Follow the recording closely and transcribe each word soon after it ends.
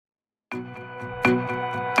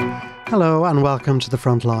Hello and welcome to The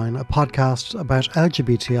Frontline, a podcast about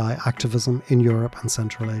LGBTI activism in Europe and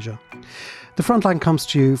Central Asia. The Frontline comes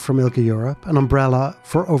to you from ILGA-Europe, an umbrella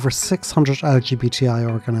for over 600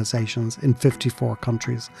 LGBTI organisations in 54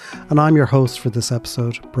 countries. And I'm your host for this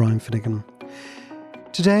episode, Brian Finnegan.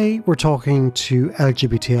 Today we're talking to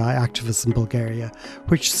LGBTI activists in Bulgaria,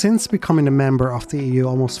 which since becoming a member of the EU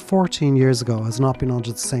almost 14 years ago has not been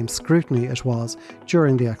under the same scrutiny it was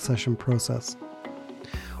during the accession process.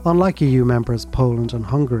 Unlike EU members Poland and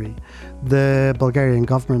Hungary, the Bulgarian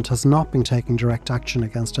government has not been taking direct action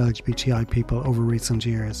against LGBTI people over recent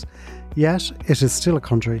years. Yet, it is still a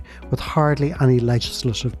country with hardly any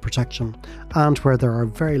legislative protection and where there are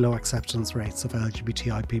very low acceptance rates of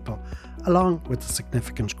LGBTI people, along with the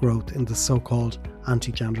significant growth in the so-called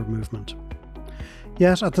anti-gender movement.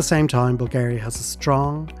 Yet, at the same time, Bulgaria has a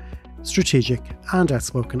strong, strategic and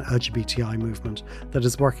outspoken LGBTI movement that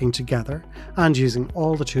is working together and using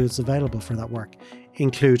all the tools available for that work,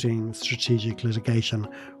 including strategic litigation,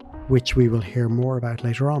 which we will hear more about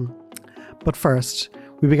later on. But first,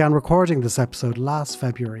 we began recording this episode last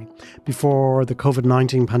February, before the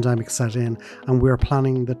COVID-19 pandemic set in, and we were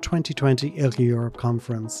planning the 2020 ILGA-Europe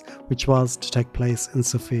conference, which was to take place in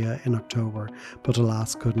Sofia in October, but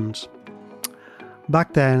alas couldn't.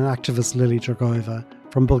 Back then, activist Lilly Dragoeva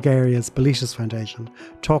from Bulgaria's Billitis Foundation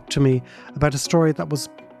talked to me about a story that was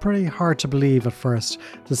pretty hard to believe at first,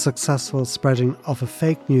 the successful spreading of a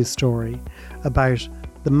fake news story about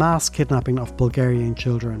the mass kidnapping of Bulgarian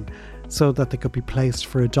children so that they could be placed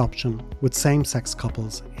for adoption with same-sex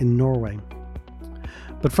couples in Norway.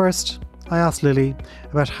 But first, I asked Lilly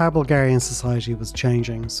about how Bulgarian society was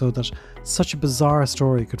changing so that such a bizarre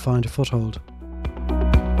story could find a foothold.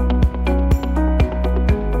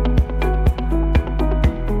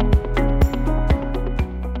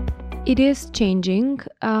 It is changing.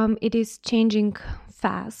 It is changing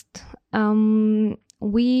fast.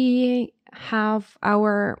 We have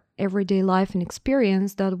our everyday life and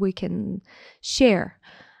experience that we can share.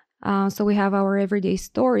 So we have our everyday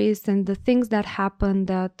stories and the things that happen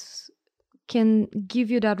that can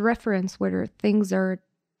give you that reference whether things are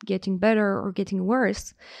getting better or getting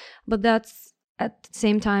worse. But that's at the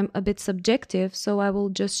same time a bit subjective. So I will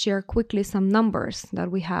just share quickly some numbers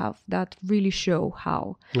that we have that really show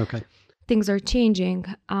how things are changing.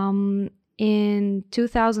 In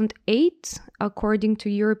 2008, according to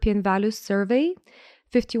European Values Survey,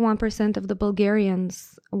 51% of the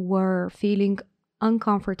Bulgarians were feeling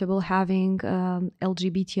uncomfortable having an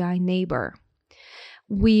LGBTI neighbor.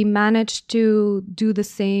 We managed to do the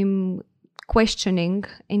same questioning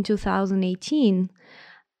in 2018,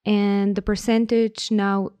 and the percentage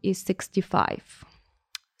now is 65.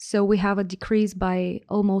 So we have a decrease by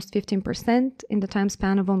almost 15% in the time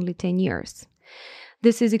span of only 10 years.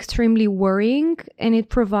 This is extremely worrying, and it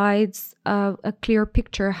provides a clear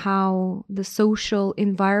picture how the social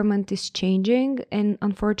environment is changing, and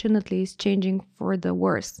unfortunately is changing for the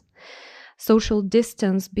worse. Social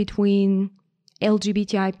distance between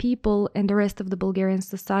LGBTI people and the rest of the Bulgarian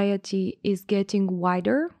society is getting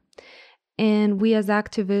wider. And we as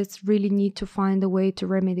activists really need to find a way to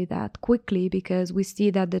remedy that quickly, because we see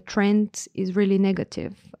that the trend is really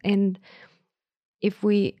negative. And if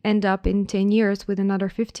we end up in 10 years with another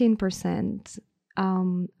 15%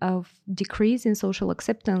 of decrease in social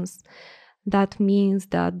acceptance, that means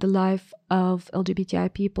that the life of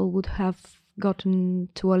LGBTI people would have gotten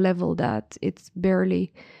to a level that it's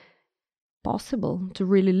barely possible to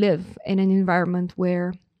really live in an environment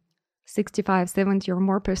where 65, 70 or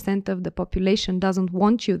more percent of the population doesn't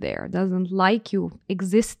want you there, doesn't like you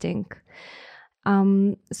existing.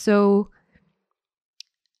 So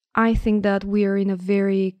I think that we are in a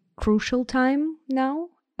very crucial time now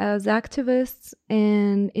as activists,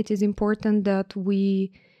 and it is important that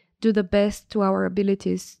we do the best to our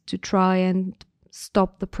abilities to try and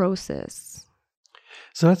stop the process.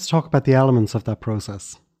 So let's talk about the elements of that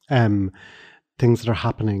process, things that are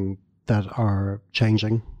happening that are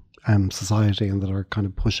changing society and that are kind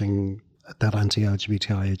of pushing that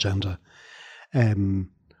anti-LGBTI agenda,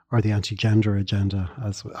 or the anti-gender agenda,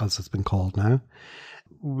 as it's been called now.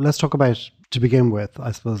 Let's talk about, to begin with,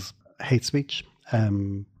 I suppose, hate speech,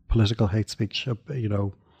 political hate speech,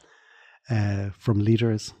 from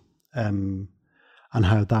leaders, and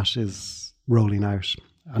how that is rolling out.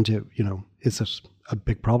 And, is it a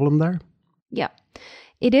big problem there? Yeah,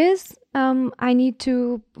 it is. I need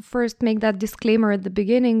to first make that disclaimer at the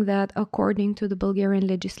beginning that according to the Bulgarian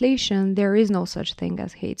legislation, there is no such thing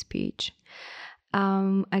as hate speech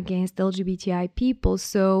against LGBTI people.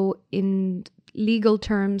 So in legal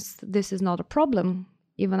terms, this is not a problem.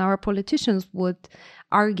 even our politicians would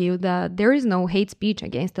argue that there is no hate speech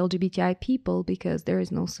against LGBTI people because there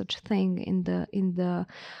is no such thing in the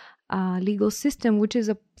legal system, which is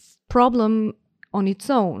a problem on its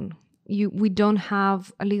own. We don't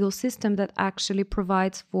have a legal system that actually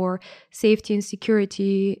provides for safety and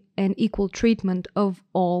security and equal treatment of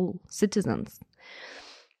all citizens.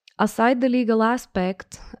 Aside the legal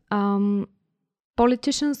aspect,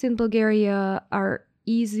 politicians in Bulgaria are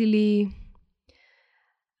easily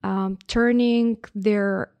turning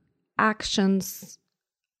their actions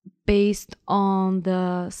based on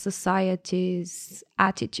the society's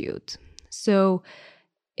attitude. So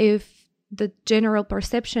if the general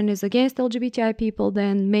perception is against LGBTI people,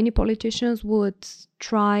 then many politicians would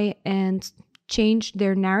try and change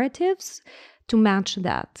their narratives to match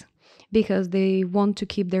that, because they want to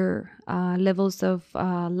keep their levels of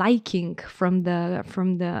liking from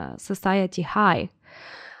the society high.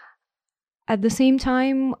 At the same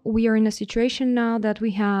time, we are in a situation now that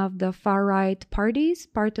we have the far-right parties,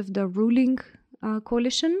 part of the ruling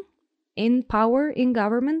coalition, in power, in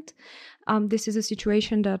government. This is a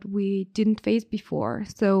situation that we didn't face before.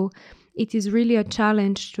 So it is really a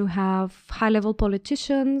challenge to have high-level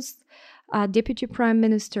politicians, deputy prime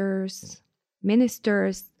ministers,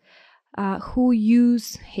 who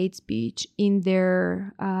use hate speech in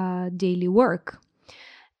their daily work.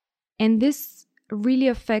 And this really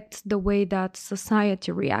affects the way that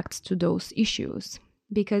society reacts to those issues.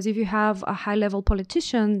 Because if you have a high-level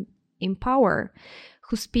politician in power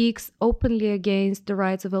who speaks openly against the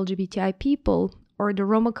rights of LGBTI people, or the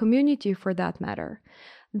Roma community for that matter,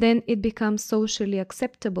 then it becomes socially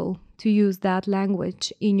acceptable to use that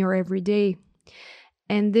language in your everyday.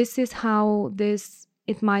 And this is how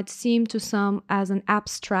it might seem to some as an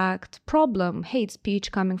abstract problem, hate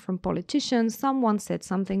speech coming from politicians. Someone said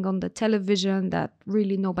something on the television that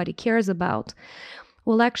really nobody cares about.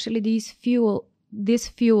 Well, actually, this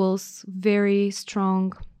fuels very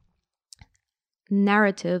strong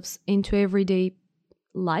narratives into everyday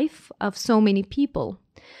life of so many people.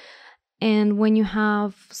 And when you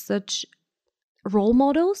have such role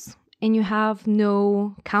models and you have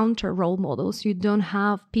no counter role models, you don't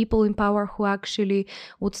have people in power who actually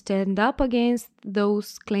would stand up against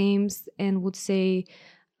those claims and would say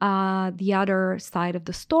the other side of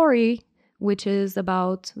the story, which is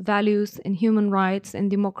about values and human rights and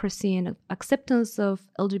democracy and acceptance of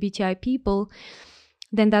LGBTI people,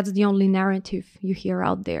 then that's the only narrative you hear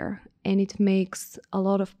out there. And it makes a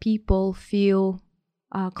lot of people feel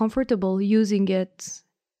comfortable using it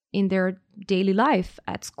in their daily life,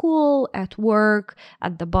 at school, at work,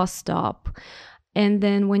 at the bus stop. And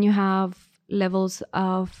then when you have levels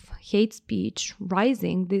of hate speech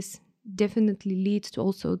rising, this definitely leads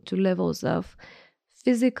also to levels of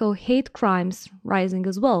physical hate crimes rising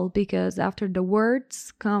as well, because after the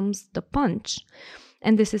words comes the punch.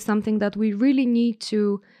 And this is something that we really need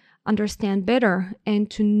to understand better and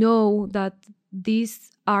to know that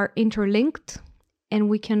these are interlinked, and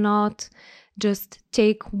we cannot just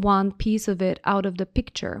take one piece of it out of the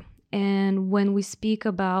picture. And when we speak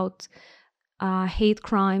about hate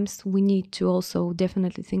crimes, we need to also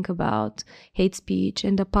definitely think about hate speech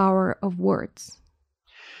and the power of words.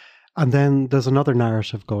 And then there's another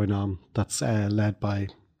narrative going on that's led by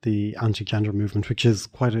the anti-gender movement, which is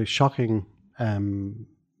quite a shocking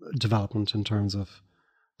development in terms of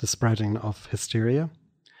the spreading of hysteria.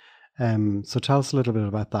 So tell us a little bit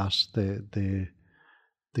about that,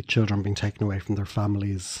 the children being taken away from their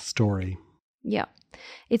families story. Yeah,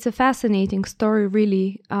 it's a fascinating story,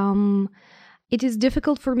 really. It is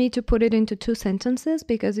difficult for me to put it into 2 sentences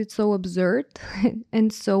because it's so absurd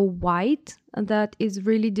and so wide that it's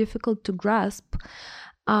really difficult to grasp.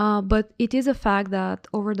 But it is a fact that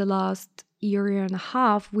over the last year and a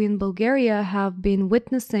half, we in Bulgaria have been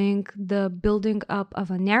witnessing the building up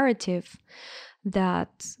of a narrative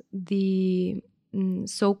that the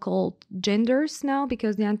so-called genders now,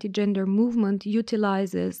 because the anti-gender movement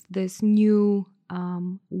utilizes this new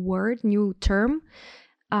new term,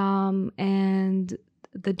 and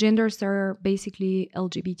the genders are basically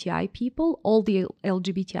LGBTI people, all the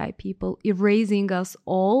LGBTI people, erasing us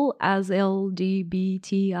all as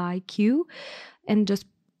LGBTIQ and just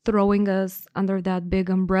throwing us under that big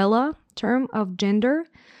umbrella term of gender.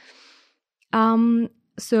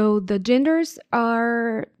 So the genders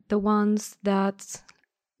are the ones that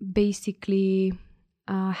basically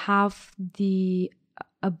have the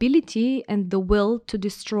ability and the will to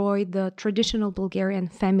destroy the traditional Bulgarian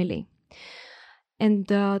family. And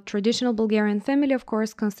the traditional Bulgarian family, of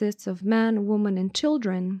course, consists of man, woman, and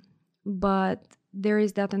children. But there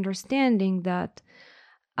is that understanding that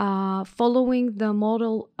following the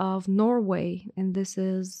model of Norway, and this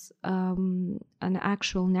is an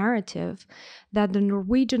actual narrative, that the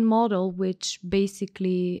Norwegian model, which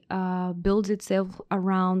basically builds itself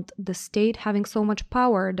around the state having so much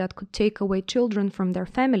power that could take away children from their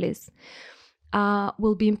families,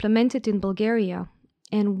 will be implemented in Bulgaria.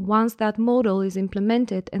 And once that model is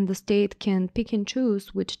implemented and the state can pick and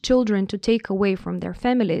choose which children to take away from their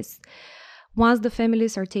families, once the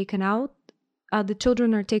families are taken out, the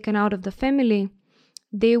children are taken out of the family,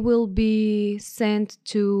 they will be sent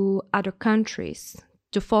to other countries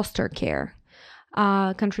to foster care,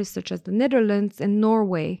 countries such as the Netherlands and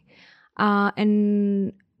Norway.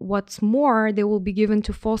 And what's more, they will be given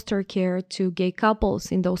to foster care to gay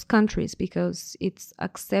couples in those countries because it's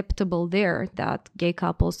acceptable there that gay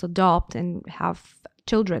couples adopt and have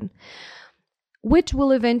children, which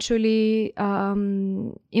will eventually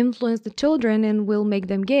influence the children and will make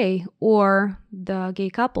them gay, or the gay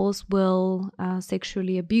couples will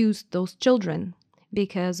sexually abuse those children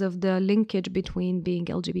because of the linkage between being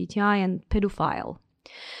LGBTI and pedophile.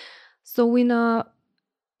 So in a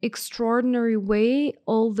extraordinary way,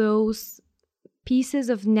 all those pieces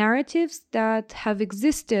of narratives that have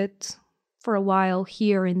existed for a while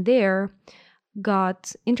here and there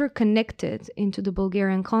got interconnected into the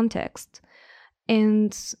Bulgarian context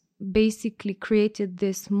and basically created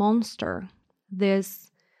this monster, this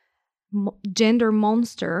gender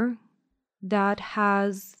monster that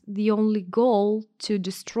has the only goal to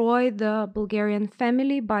destroy the Bulgarian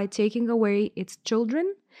family by taking away its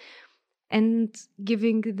children and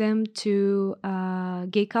giving them to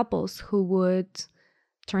gay couples who would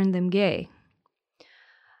turn them gay.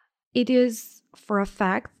 It is for a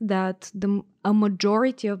fact that a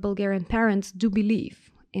majority of Bulgarian parents do believe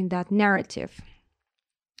in that narrative.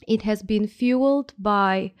 It has been fueled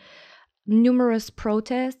by numerous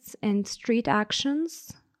protests and street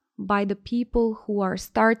actions by the people who are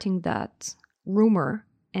starting that rumor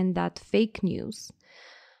and that fake news,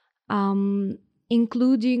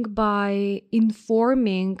 including by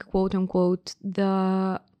informing, quote unquote,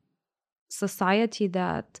 the society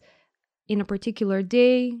that in a particular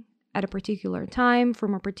day, at a particular time,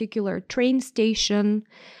 from a particular train station,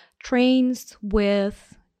 trains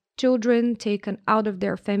with children taken out of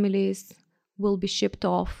their families will be shipped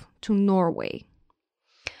off to Norway,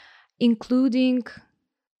 including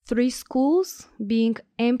 3 schools being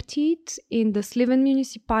emptied in the Sliven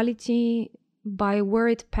municipality by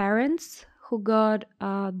worried parents who got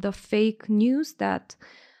the fake news that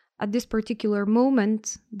at this particular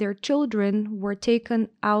moment their children were taken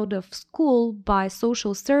out of school by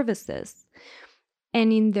social services.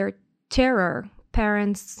 And in their terror,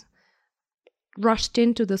 parents rushed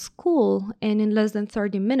into the school and in less than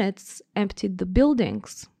 30 minutes emptied the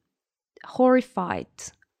buildings, horrified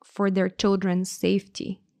for their children's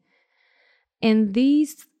safety. And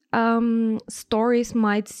these stories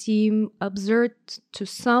might seem absurd to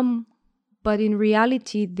some, but in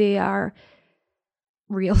reality they are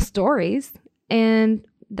real stories. And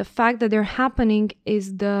the fact that they're happening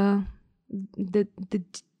is the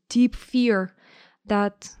deep fear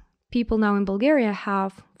that people now in Bulgaria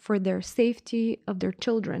have for their safety of their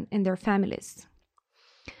children and their families.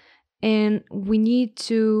 And we need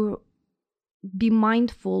to be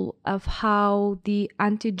mindful of how the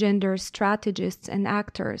anti-gender strategists and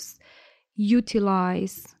actors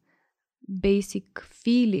utilize basic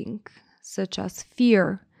feeling such as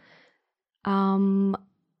fear, and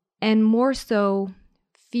more so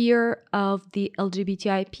fear of the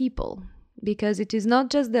LGBTI people, because it is not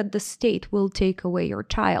just that the state will take away your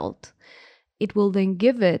child, it will then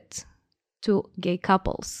give it to gay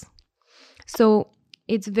couples. So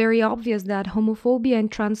it's very obvious that homophobia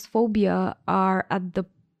and transphobia are at the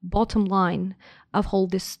bottom line of all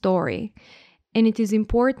this story. And it is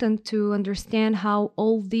important to understand how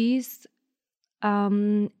all these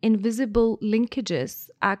invisible linkages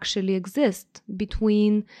actually exist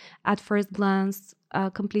between, at first glance,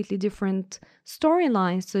 completely different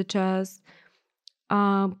storylines, such as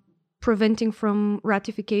preventing from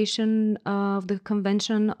ratification of the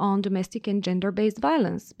Convention on Domestic and Gender-Based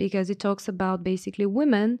Violence, because it talks about basically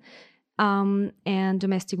women and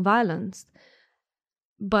domestic violence.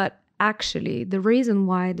 But actually, the reason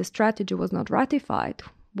why the strategy was not ratified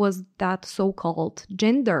was that so-called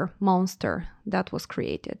gender monster that was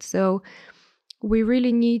created. So we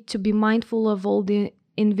really need to be mindful of all the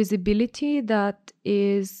invisibility that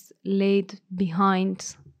is laid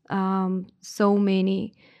behind so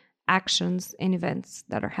many actions and events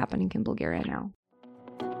that are happening in Bulgaria now.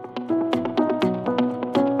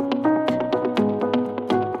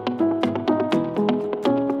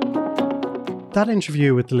 That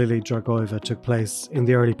interview with Lilly Dragoeva took place in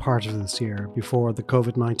the early part of this year, before the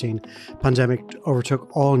COVID-19 pandemic overtook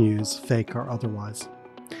all news, fake or otherwise.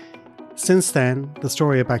 Since then, the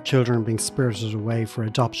story about children being spirited away for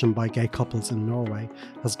adoption by gay couples in Norway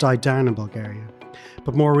has died down in Bulgaria.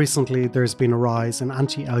 But more recently, there's been a rise in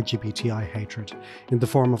anti-LGBTI hatred in the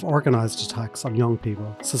form of organised attacks on young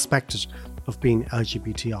people suspected of being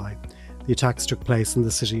LGBTI. The attacks took place in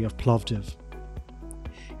the city of Plovidiv.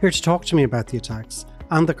 Here to talk to me about the attacks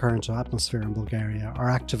and the current atmosphere in Bulgaria are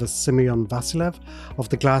activist Simeon Vasilev of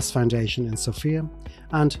the GLAS Foundation in Sofia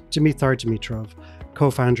and Dimithar Dimitrov,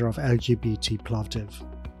 co-founder of LGBT Plovidiv.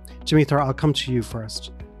 Dimithar, I'll come to you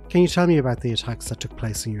first. Can you tell me about the attacks that took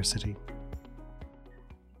place in your city?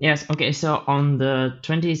 Yes, okay, so on the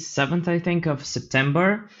 27th, I think, of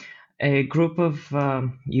September, a group of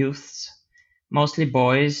youths, mostly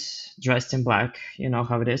boys, dressed in black, you know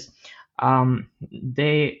how it is,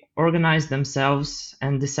 they organized themselves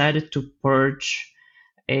and decided to purge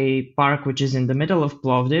a park which is in the middle of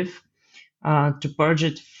Plovdiv, to purge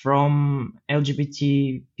it from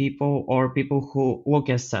LGBT people or people who look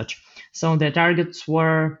as such. So the targets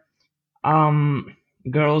were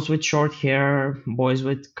girls with short hair, boys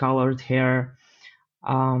with colored hair.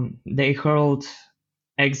 They hurled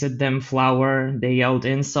eggs at them, flour, they yelled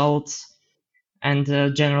insults, and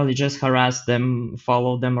generally just harassed them,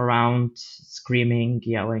 followed them around, screaming,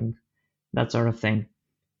 yelling, that sort of thing.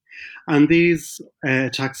 And these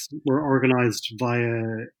attacks were organised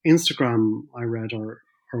via Instagram, I read, or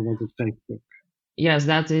was it Facebook? Yes,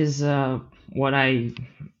 that is what I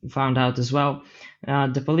found out as well.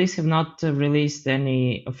 The police have not released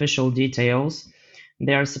any official details.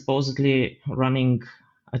 They are supposedly running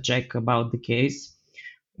a check about the case.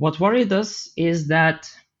 What worried us is that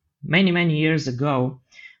many years ago,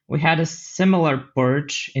 we had a similar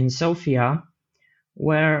purge in Sofia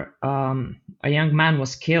where a young man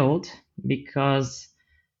was killed because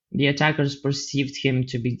the attackers perceived him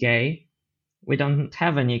to be gay. We don't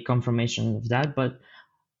have any confirmation of that, but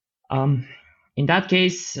in that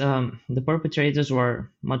case, the perpetrators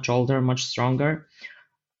were much older, much stronger.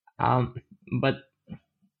 But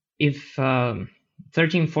if 13,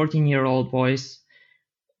 14-year-old boys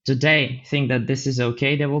today think that this is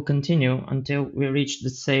okay, they will continue until we reach the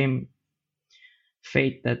same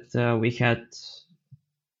fate that we had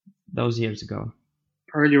those years ago.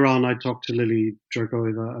 Earlier on, I talked to Lilly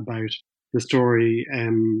Dragoeva about the story,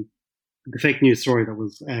 the fake news story that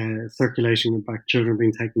was circulating about children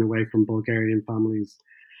being taken away from Bulgarian families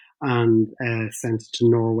and sent to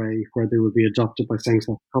Norway, where they would be adopted by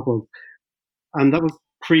same-sex couples. And that was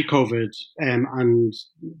pre-COVID, and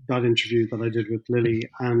that interview that I did with Lilly,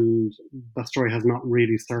 and that story has not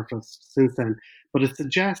really surfaced since then. But it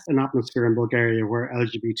suggests an atmosphere in Bulgaria where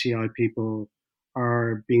LGBTI people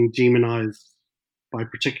are being demonized by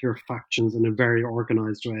particular factions in a very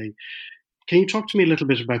organized way. Can you talk to me a little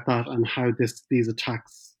bit about that and how these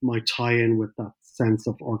attacks might tie in with that sense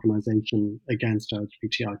of organization against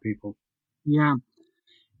LGBTI people? Yeah,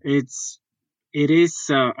 it is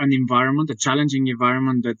an environment, a challenging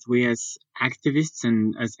environment that we as activists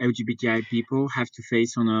and as LGBTI people have to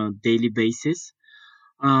face on a daily basis.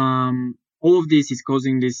 All of this is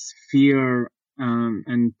causing this fear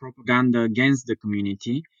and propaganda against the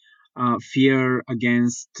community, fear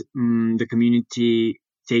against the community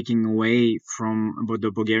taking away from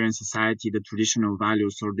the Bulgarian society the traditional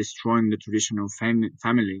values or destroying the traditional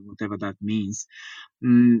family, whatever that means.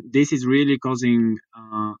 This is really causing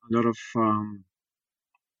a lot of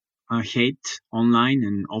hate online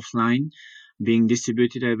and offline being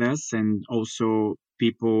distributed at us, and also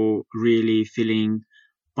people really feeling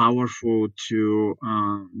powerful to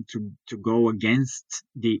go against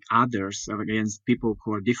the others, against people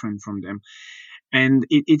who are different from them. And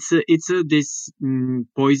it's this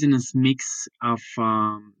poisonous mix of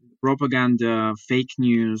propaganda, fake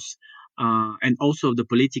news, and also the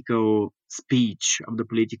political speech, of the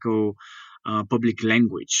political public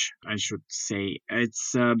language, I should say.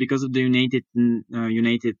 It's because of the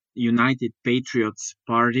United Patriots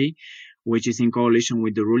Party, which is in coalition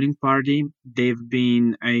with the ruling party. There've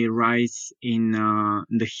been a rise in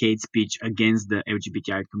the hate speech against the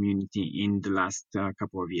LGBTI community in the last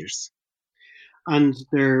couple of years. And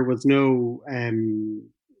there was no,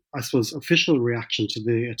 I suppose, official reaction to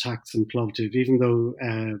the attacks in Plovdiv, even though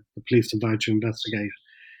the police have vowed to investigate.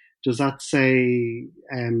 Does that say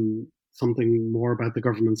something more about the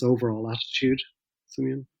government's overall attitude,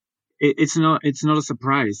 Simeon? It's not a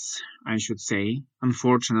surprise, I should say.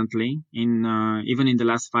 Unfortunately, even in the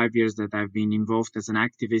last 5 years that I've been involved as an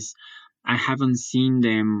activist, I haven't seen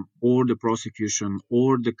them or the prosecution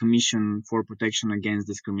or the Commission for Protection Against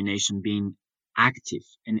Discrimination being active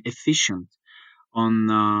and efficient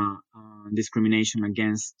on discrimination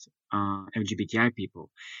against LGBTI people.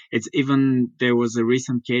 It's even, there was a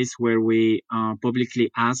recent case where we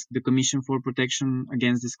publicly asked the Commission for Protection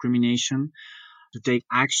Against Discrimination to take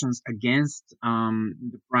actions against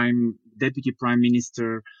the Deputy Prime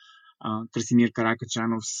Minister Trasimir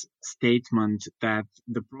Karakachanov's statement that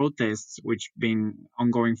the protests, which been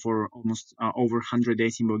ongoing for almost over 100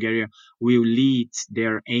 days in Bulgaria, will lead,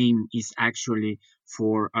 their aim is actually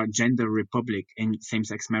for a gender republic and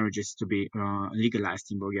same-sex marriages to be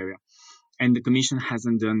legalized in Bulgaria. And the Commission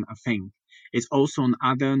hasn't done a thing. It's also on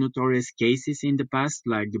other notorious cases in the past,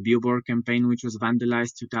 like the Billboard campaign, which was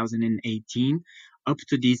vandalized 2018. Up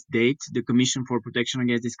to this date, the Commission for Protection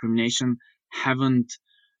Against Discrimination haven't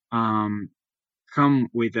come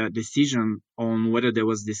with a decision on whether there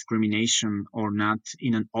was discrimination or not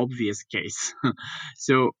in an obvious case.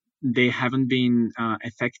 So they haven't been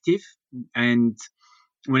effective. And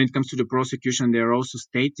when it comes to the prosecution, they're also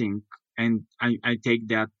stating, and I take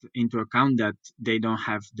that into account, that they don't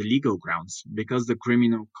have the legal grounds because the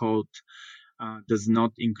criminal code does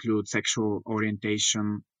not include sexual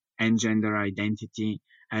orientation and gender identity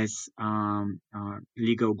as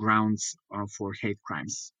legal grounds for hate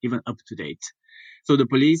crimes, even up to date. So the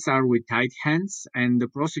police are with tight hands and the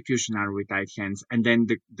prosecution are with tight hands. And then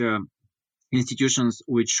the institutions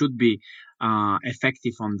which should be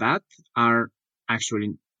effective on that are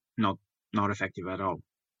actually not effective at all.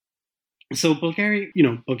 So Bulgaria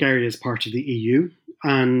is part of the EU,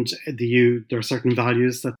 and the EU, there are certain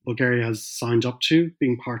values that Bulgaria has signed up to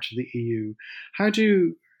being part of the EU. How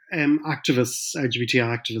do LGBTI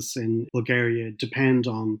activists in Bulgaria depend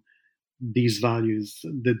on these values,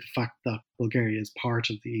 the fact that Bulgaria is part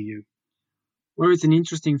of the EU? Well, it's an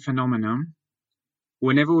interesting phenomenon.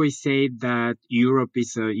 Whenever we say that Europe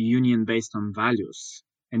is a union based on values,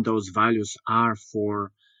 and those values are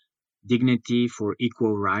for dignity, for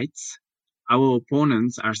equal rights, our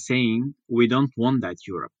opponents are saying we don't want that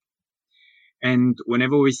Europe. And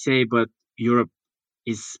whenever we say, but Europe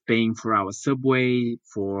is paying for our subway,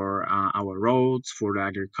 for our roads, for the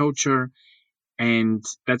agriculture, and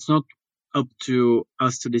that's not up to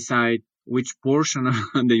us to decide which portion of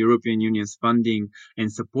the European Union's funding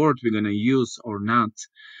and support we're going to use or not.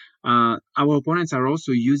 Our opponents are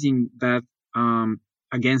also using that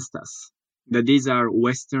against us, that these are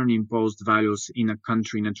Western imposed values in a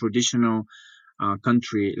country, in a traditional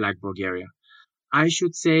country like Bulgaria. I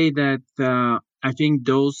should say that I think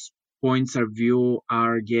those points of view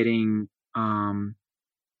are getting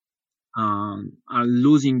are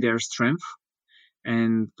losing their strength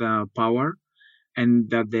and power, and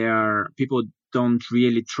that people don't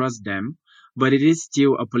really trust them. But it is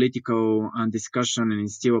still a political discussion, and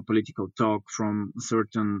it's still a political talk from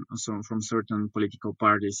certain political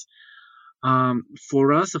parties.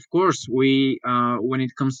 For us, of course, we when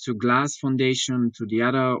it comes to GLAS Foundation, to the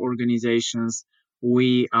other organizations,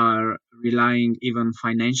 we are relying even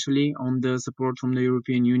financially on the support from the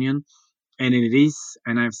European Union. And it is,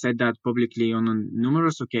 and I've said that publicly on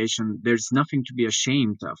numerous occasions, there's nothing to be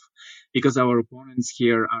ashamed of, because our opponents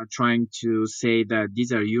here are trying to say that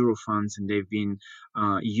these are Euro funds and they've been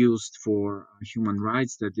used for human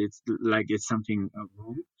rights, that it's like it's something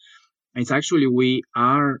wrong. It's actually, we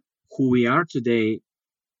are who we are today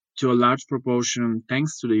to a large proportion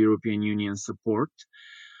thanks to the European Union support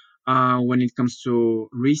when it comes to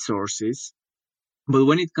resources. But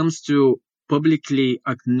when it comes to publicly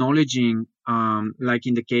acknowledging, like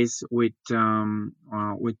in the case with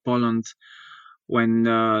Poland, when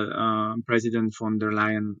President von der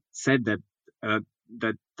Leyen said that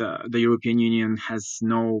the European Union has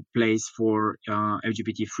no place for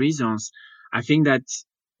LGBT-free zones, I think that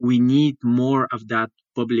we need more of that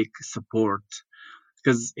public support,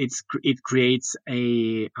 because it creates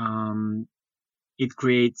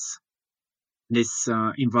this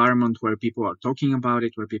environment where people are talking about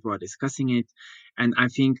it, where people are discussing it. And I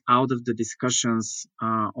think out of the discussions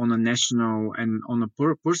on a national and on a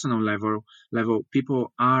personal level,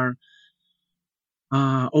 people are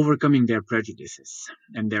overcoming their prejudices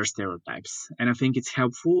and their stereotypes. And I think it's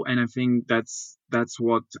helpful. And I think that's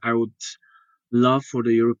what I would love for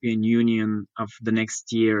the European Union of the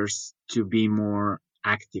next years to be more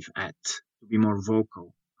active at, to be more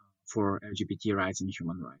vocal for LGBT rights and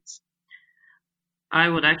human rights. I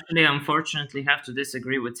would actually, unfortunately, have to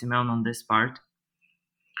disagree with Simeon on this part,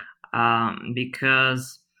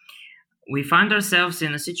 because we find ourselves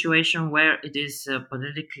in a situation where it is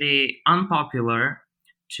politically unpopular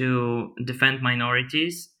to defend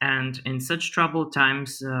minorities, and in such troubled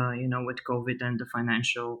times, with COVID and the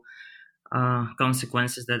financial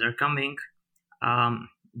consequences that are coming,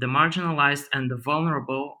 the marginalized and the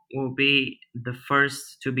vulnerable will be the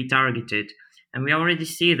first to be targeted. And we already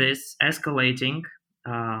see this escalating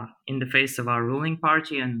in the face of our ruling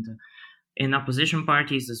party and in opposition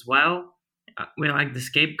parties as well. We're like the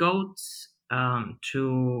scapegoats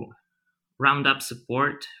to round up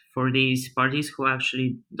support for these parties who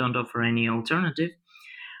actually don't offer any alternative.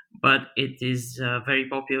 But it is very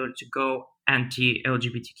popular to go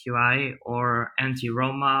anti-LGBTQI or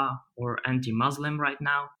anti-Roma or anti-Muslim right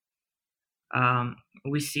now.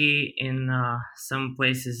 We see in some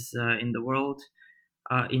places in the world,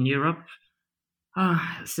 in Europe,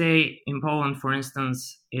 say in Poland, for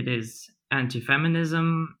instance, it is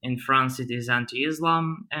anti-feminism. In France, it is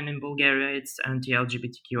anti-Islam, and in Bulgaria, it's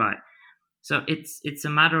anti-LGBTQI. So it's a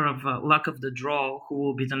matter of luck of the draw who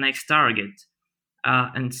will be the next target,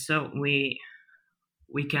 and so we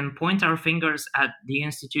can point our fingers at the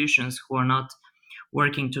institutions who are not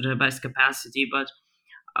working to their best capacity, but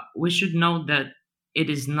we should note that it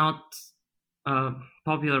is not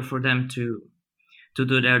popular for them to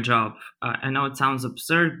do their job. I know it sounds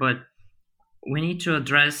absurd, but we need to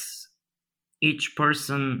address each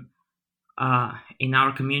person in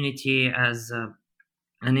our community as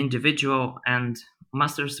an individual and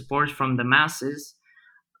muster support from the masses,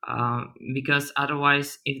 because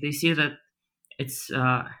otherwise, if they see that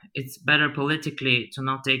it's better politically to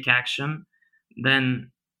not take action,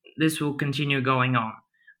 then this will continue going on.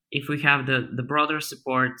 If we have the broader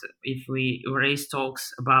support, if we raise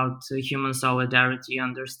talks about human solidarity,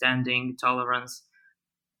 understanding, tolerance,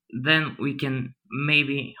 then we can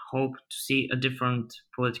maybe hope to see a different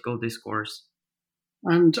political discourse.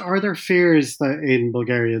 And are there fears that in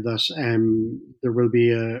Bulgaria that there will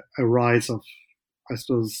be a rise of, I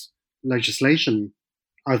suppose, legislation,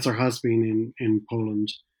 as there has been in Poland,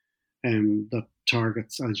 that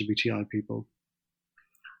targets LGBTI people?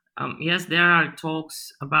 Yes, there are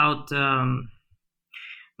talks about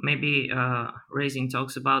maybe raising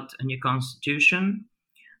talks about a new constitution.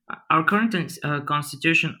 Our current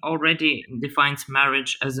constitution already defines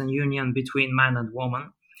marriage as a union between man and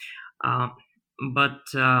woman, but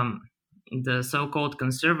the so-called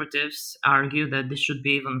conservatives argue that this should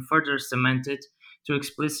be even further cemented to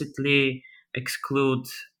explicitly exclude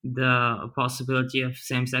the possibility of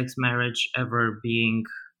same-sex marriage ever being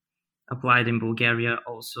applied in Bulgaria.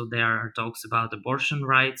 Also, there are talks about abortion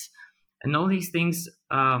rights and all these things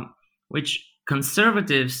which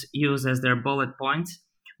conservatives use as their bullet points,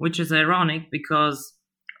 which is ironic because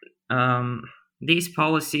these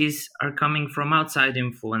policies are coming from outside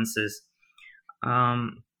influences.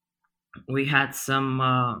 We had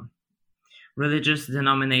some religious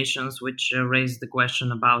denominations which raised the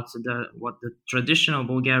question about what the traditional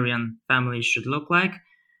Bulgarian family should look like,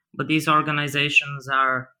 but these organizations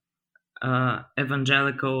are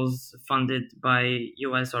evangelicals funded by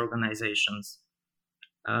US organizations.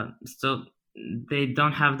 So they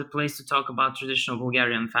don't have the place to talk about traditional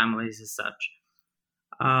Bulgarian families as such.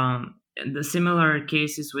 The similar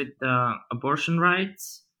cases with abortion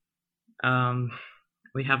rights,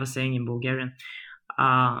 we have a saying in Bulgarian.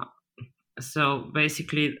 So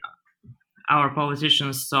basically, our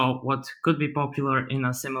politicians saw what could be popular in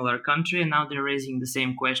a similar country, and now they're raising the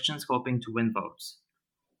same questions, hoping to win votes.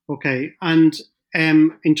 Okay, and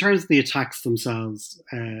in terms of the attacks themselves,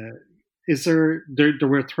 is there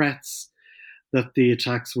were threats that the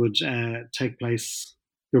attacks would take place?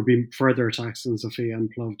 There would be further attacks in Sofia and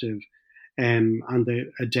Plovidiv, and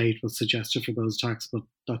a date was suggested for those attacks, but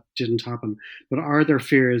that didn't happen. But are there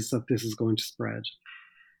fears that this is going to spread?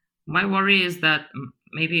 My worry is that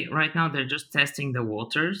maybe right now they're just testing the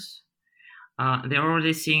waters. They're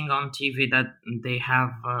already seeing on TV that they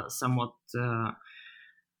have somewhat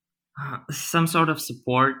some sort of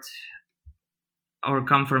support or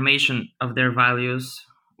confirmation of their values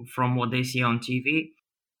from what they see on TV.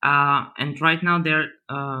 And right now they're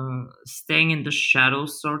staying in the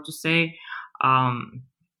shadows, so to say,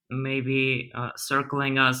 maybe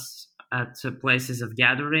circling us at places of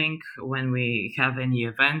gathering. When we have any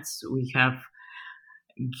events, we have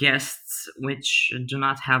guests which do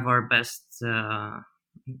not have the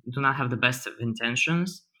best of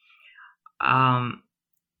intentions.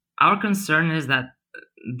 Our concern is that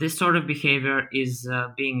this sort of behavior is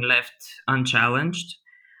being left unchallenged,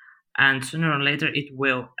 and sooner or later it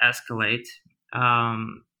will escalate.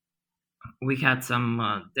 We had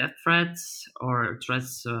some death threats or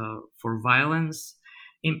threats for violence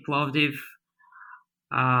in Plovidiv.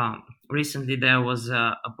 Recently, there was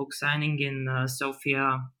a book signing in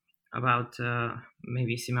Sofia about,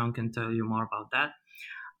 maybe Simeon can tell you more about that,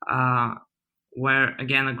 where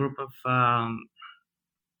again a group of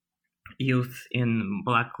youth in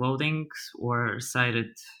black clothing were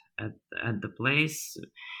sighted at the place.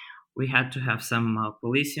 We had to have some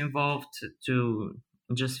police involved to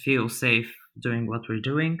just feel safe doing what we're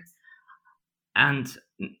doing. And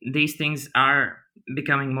these things are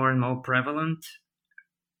becoming more and more prevalent.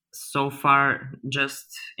 So far, just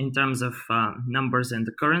in terms of numbers and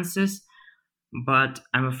occurrences, but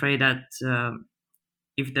I'm afraid that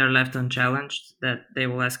if they're left unchallenged, that they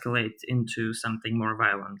will escalate into something more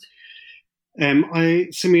violent.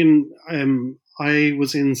 Simeon, I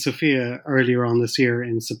was in Sofia earlier on this year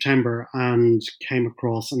in September and came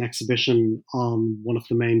across an exhibition on one of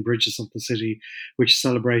the main bridges of the city, which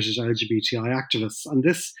celebrated LGBTI activists. And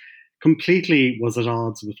this completely was at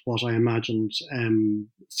odds with what I imagined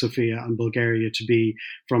Sofia and Bulgaria to be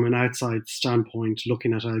from an outside standpoint,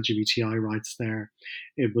 looking at LGBTI rights there.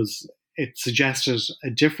 It suggested a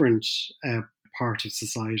different part of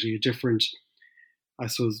society, a different, I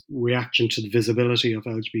suppose, reaction to the visibility of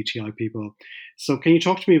LGBTI people. So can you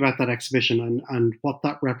talk to me about that exhibition and what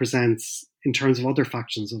that represents in terms of other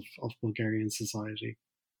factions of Bulgarian society?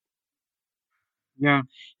 Yeah,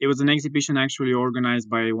 it was an exhibition actually organized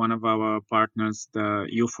by one of our partners, the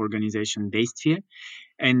youth organization Deystvie.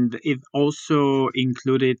 And it also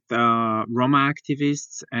included Roma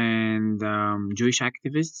activists and Jewish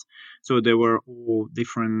activists. So they were all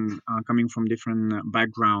different, coming from different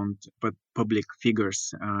background, but public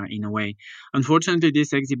figures in a way. Unfortunately,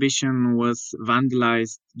 this exhibition was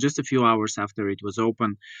vandalized just a few hours after it was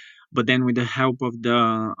open. But then, with the help of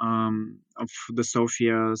the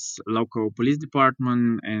Sofia's local police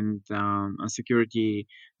department and a security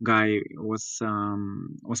guy was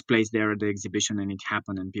placed there at the exhibition, and it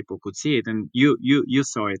happened, and people could see it, and you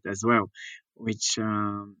saw it as well, which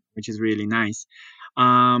is really nice.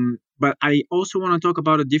 But I also want to talk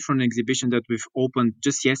about a different exhibition that we've opened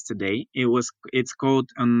just yesterday. It's called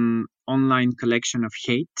an online collection of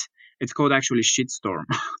hate. It's called actually Shitstorm,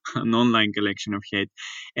 an online collection of hate,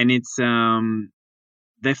 and it's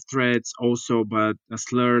death threats also, but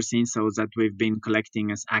slurs, insults that we've been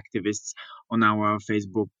collecting as activists on our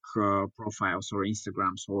Facebook profiles or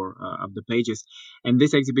Instagrams or of the pages. And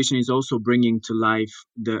this exhibition is also bringing to life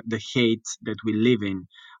the hate that we live in.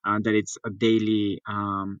 That it's a daily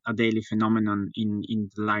phenomenon in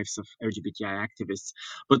the lives of LGBTI activists.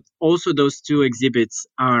 But also those two exhibits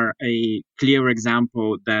are a clear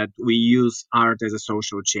example that we use art as a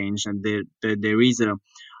social change, and there is a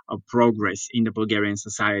progress in the Bulgarian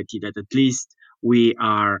society, that at least we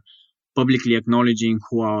are publicly acknowledging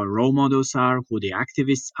who our role models are, who the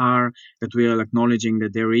activists are, that we are acknowledging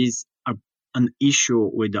that there is an issue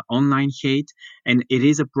with the online hate, and it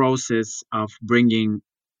is a process of bringing,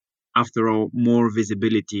 after all, more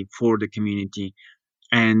visibility for the community.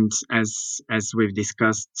 And as we've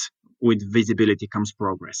discussed, with visibility comes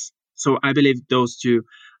progress. So I believe those two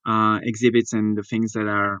exhibits and the things that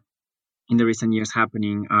are in the recent years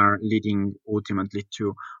happening are leading ultimately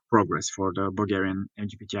to progress for the Bulgarian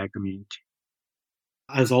LGBTI community.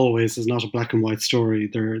 As always, it's not a black and white story.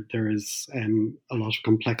 There is a lot of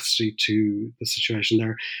complexity to the situation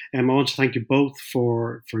there. I want to thank you both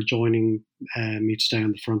for joining me today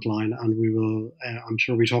on the front line, and we will, I'm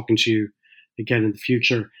sure, be talking to you again in the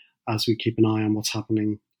future as we keep an eye on what's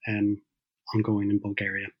happening ongoing in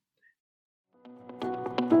Bulgaria.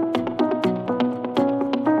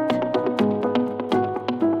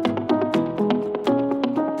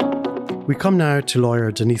 We come now to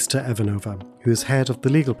lawyer Denitsa Lyubenova, who is head of the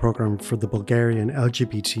legal programme for the Bulgarian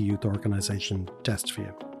LGBT youth organisation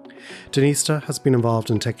Deystvie. Denitsa has been involved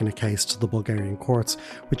in taking a case to the Bulgarian courts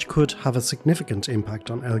which could have a significant impact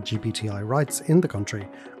on LGBTI rights in the country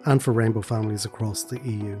and for rainbow families across the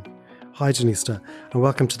EU. Hi Denitsa, and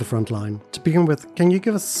welcome to the front line. To begin with, can you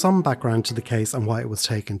give us some background to the case and why it was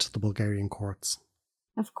taken to the Bulgarian courts?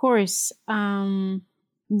 Of course.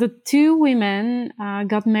 The two women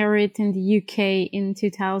got married in the UK in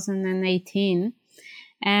 2018,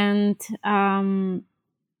 and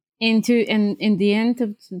in the end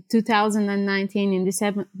of 2019, in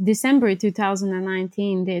December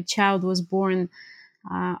 2019, their child was born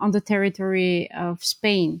on the territory of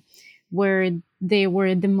Spain, where they were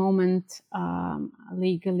at the moment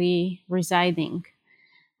legally residing.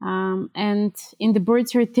 And in the birth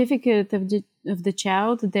certificate of the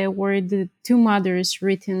child, there were the two mothers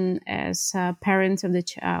written as parents of the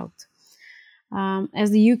child.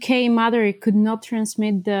 As the UK mother could not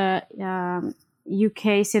transmit the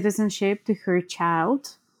UK citizenship to her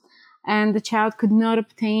child, and the child could not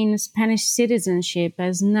obtain Spanish citizenship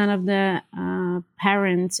as none of the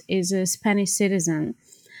parents is a Spanish citizen.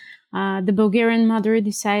 the Bulgarian mother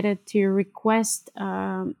decided to request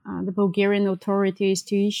the Bulgarian authorities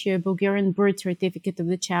to issue a Bulgarian birth certificate of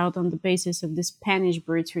the child on the basis of the Spanish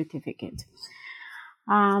birth certificate.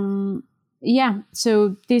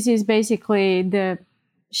 So this is basically the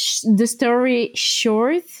story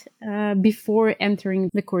short before entering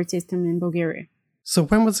the court system in Bulgaria. So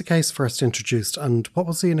when was the case first introduced and what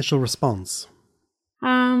was the initial response?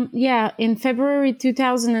 In February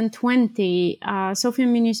 2020, Sofia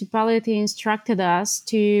municipality instructed us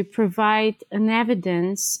to provide an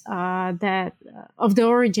evidence that of the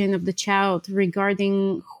origin of the child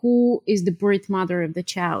regarding who is the birth mother of the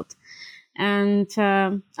child. And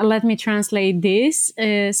let me translate this.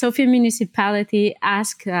 Sofia municipality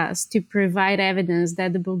asked us to provide evidence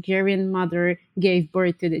that the Bulgarian mother gave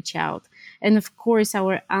birth to the child. And of course,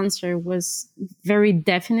 our answer was very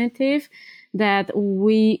definitive, that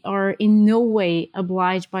we are in no way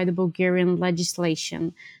obliged by the Bulgarian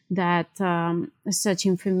legislation that such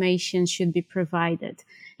information should be provided.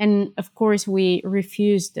 And of course, we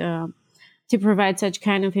refused to provide such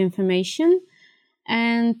kind of information.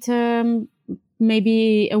 And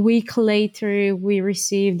maybe a week later, we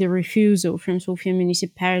received a refusal from Sofia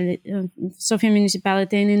municipality.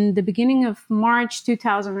 And in the beginning of March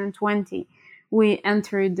 2020, we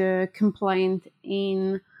entered the complaint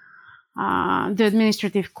in the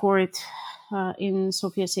administrative court in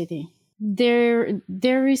Sofia city.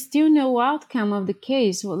 There is still no outcome of the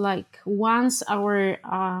case. Like once our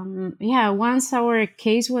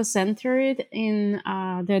case was entered in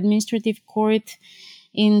the administrative court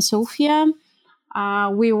in Sofia,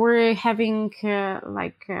 we were having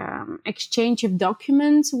exchange of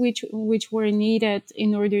documents which were needed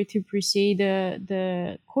in order to proceed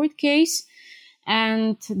the court case,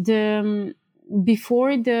 and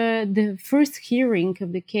before the first hearing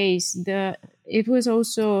of the case, it was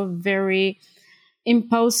also a very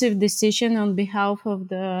impulsive decision on behalf of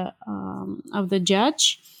the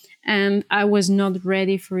judge, and I was not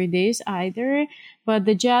ready for this either. But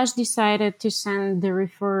the judge decided to send the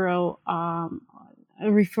referral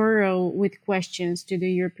with questions to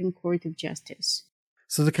the European Court of Justice.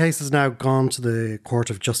 So the case has now gone to the Court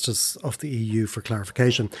of Justice of the EU for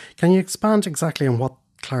clarification. Can you expand exactly on what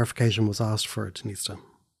clarification was asked for, Denitsa?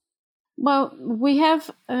 Well, we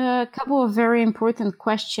have a couple of very important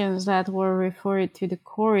questions that were referred to the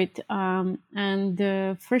court. And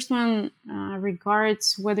the first one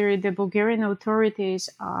regards whether the Bulgarian authorities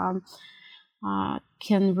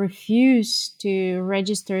can refuse to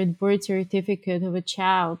register a birth certificate of a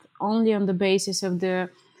child only on the basis of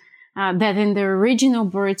that in the original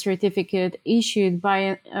birth certificate issued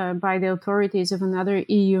by the authorities of another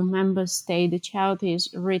EU member state, the child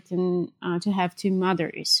is written to have two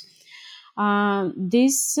mothers.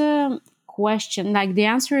 This question, the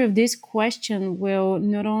answer of this question, will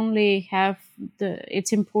not only have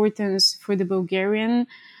its importance for the Bulgarian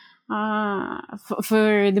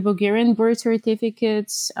for the Bulgarian birth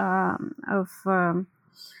certificates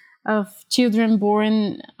of children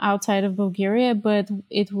born outside of Bulgaria, but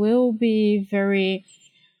it will be very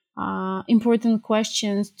important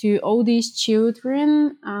questions to all these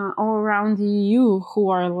children all around the EU who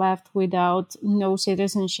are left without no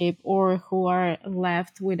citizenship, or who are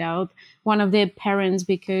left without one of their parents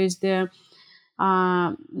because the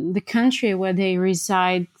country where they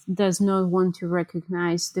reside does not want to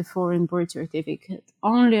recognize the foreign birth certificate,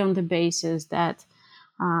 only on the basis that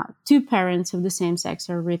two parents of the same sex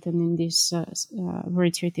are written in this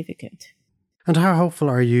birth certificate. And how hopeful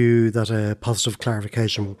are you that a positive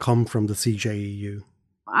clarification will come from the CJEU?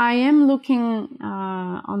 I am looking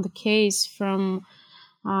on the case from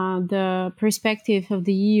the perspective of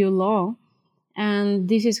the EU law, and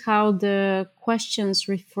this is how the questions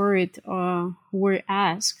referred were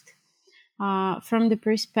asked. From the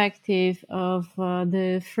perspective of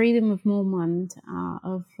the freedom of movement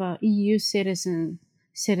of EU citizens,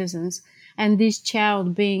 and this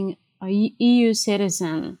child being a EU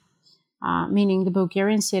citizen, meaning the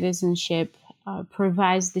Bulgarian citizenship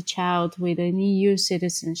provides the child with an EU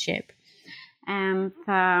citizenship. And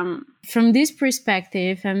from this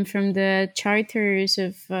perspective, and from the charters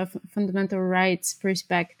of fundamental rights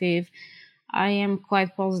perspective, I am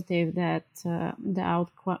quite positive that the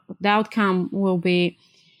outcome will be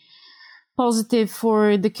positive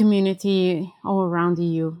for the community all around the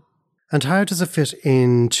EU. And how does it fit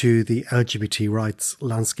into the LGBT rights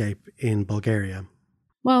landscape in Bulgaria?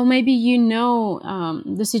 Well, maybe you know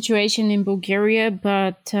the situation in Bulgaria,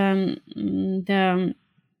 but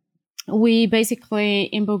we basically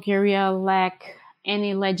in Bulgaria lack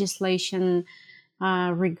any legislation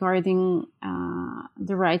regarding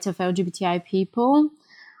the rights of LGBTI people.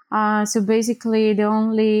 So basically, the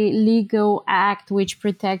only legal act which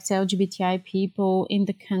protects LGBTI people in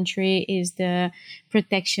the country is the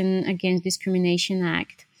Protection Against Discrimination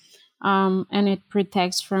Act. And it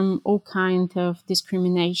protects from all kinds of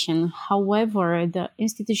discrimination. However, the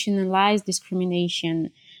institutionalized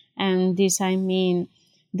discrimination, and this I mean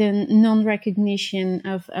the non-recognition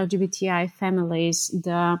of LGBTI families,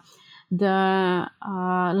 the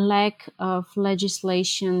lack of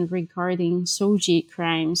legislation regarding SOGI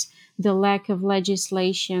crimes, the lack of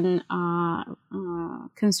legislation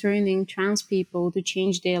concerning trans people to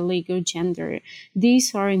change their legal gender.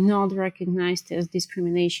 These are not recognized as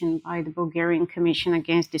discrimination by the Bulgarian Commission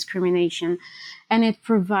Against Discrimination, and it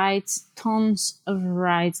provides tons of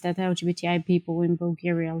rights that LGBTI people in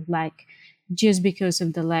Bulgaria lack just because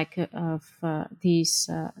of the lack of these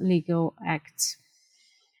legal acts.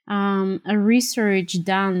 A research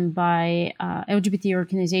done by LGBT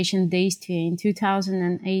organization Deystvie in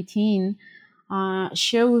 2018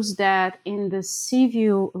 shows that in the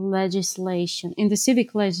civic legislation in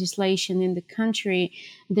the country,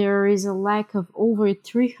 there is a lack of over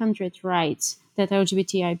 300 rights that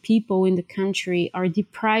LGBTI people in the country are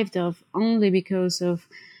deprived of only because of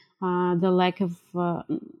the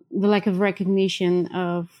lack of recognition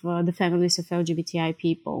of the families of LGBTI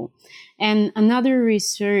people. And another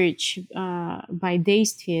research by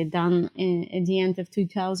Deystvie done at the end of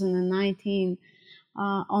 2019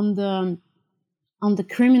 on the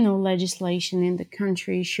criminal legislation in the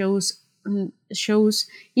country shows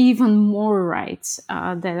even more rights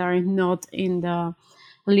that are not in the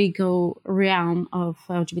legal realm of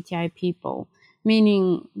LGBTI people,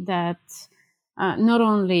 meaning that not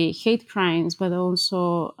only hate crimes, but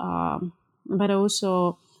also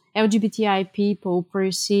LGBTI people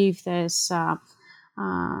perceived as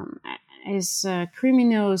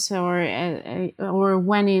criminals, or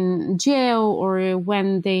when in jail, or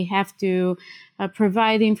when they have to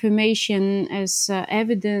provide information as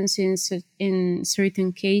evidence in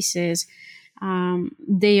certain cases,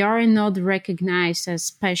 they are not recognized as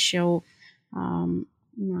special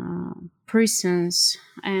persons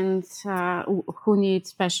and who need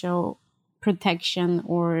special protection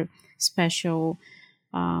or special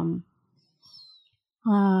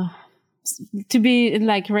to be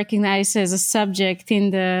like recognized as a subject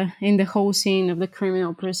in the whole scene of the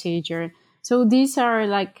criminal procedure. So these are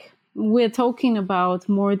like, we're talking about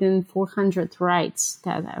more than 400 rights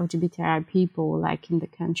that LGBTI people lack in the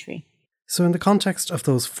country. So in the context of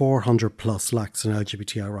those 400 plus lacks in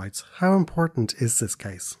LGBTI rights, how important is this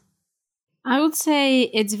case? I would say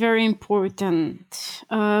it's very important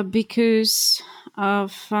because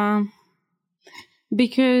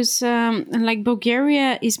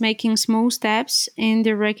Bulgaria is making small steps in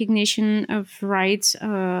the recognition of rights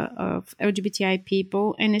of LGBTI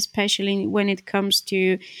people, and especially when it comes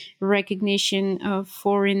to recognition of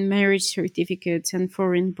foreign marriage certificates and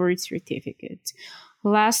foreign birth certificates.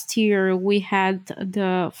 Last year, we had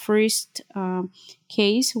the first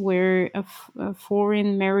case where a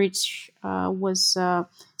foreign marriage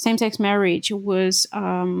same-sex marriage was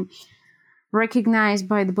recognized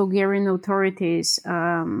by the Bulgarian authorities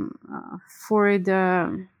for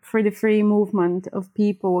the free movement of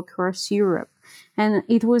people across Europe. And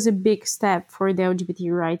it was a big step for the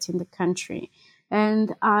LGBT rights in the country.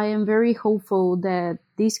 And I am very hopeful that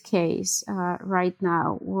this case right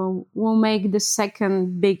now will make the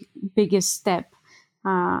second biggest step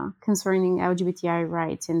concerning LGBTI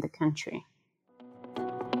rights in the country.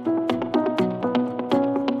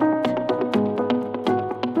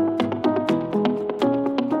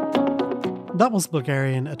 That was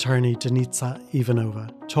Bulgarian attorney Denitsa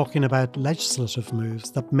Lyubenova talking about legislative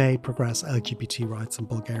moves that may progress LGBT rights in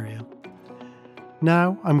Bulgaria.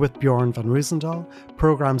 Now I'm with Bjorn Van Roozendaal,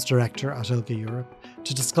 Programmes Director at ILGA-Europe,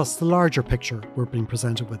 to discuss the larger picture we're being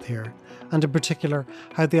presented with here, and in particular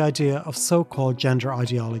how the idea of so-called gender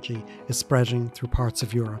ideology is spreading through parts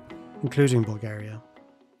of Europe, including Bulgaria.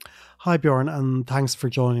 Hi Bjorn, and thanks for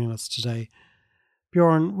joining us today.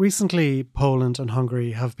 Bjorn, recently Poland and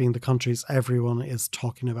Hungary have been the countries everyone is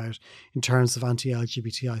talking about in terms of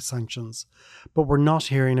anti-LGBTI sanctions, but we're not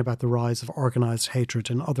hearing about the rise of organised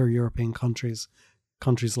hatred in other European countries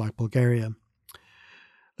like Bulgaria.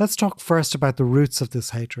 Let's talk first about the roots of this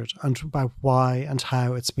hatred and about why and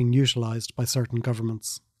how it's being utilised by certain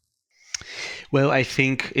governments. Well, I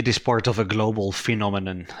think it is part of a global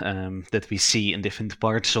phenomenon that we see in different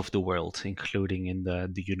parts of the world, including in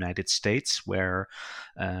the United States, where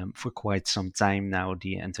for quite some time now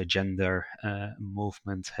the anti-gender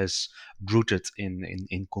movement has rooted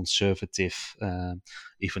in conservative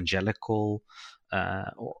evangelical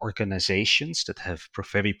organizations that have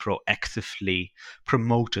very proactively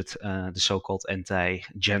promoted the so-called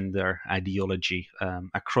anti-gender ideology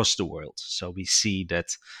across the world. So we see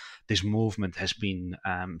that this movement has been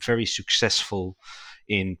very successful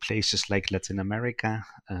in places like Latin America,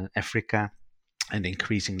 Africa, and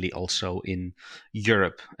increasingly also in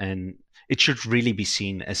Europe. And it should really be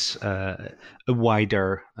seen as a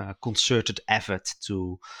wider concerted effort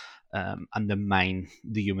to undermine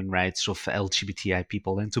the human rights of LGBTI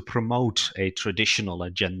people and to promote a traditional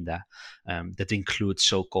agenda that includes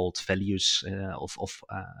so-called values of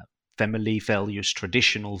family values,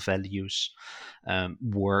 traditional values,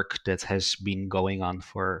 work that has been going on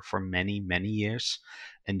for many, many years.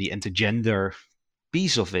 And the anti-gender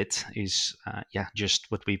piece of it is just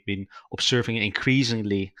what we've been observing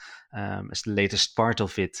increasingly as the latest part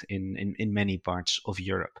of it in many parts of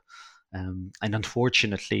Europe. And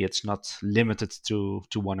unfortunately, it's not limited to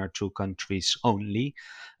one or two countries only.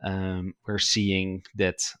 We're seeing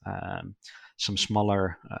that some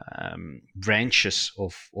smaller branches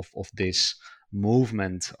of this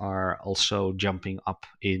movement are also jumping up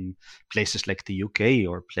in places like the UK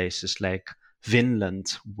or places like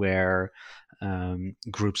Finland, where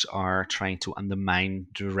groups are trying to undermine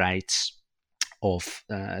the rights of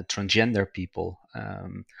transgender people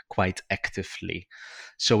quite actively.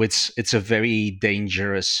 So it's a very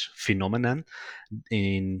dangerous phenomenon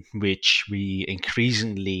in which we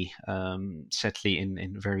increasingly, sadly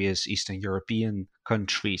in various Eastern European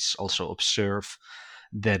countries, also observe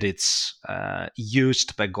that it's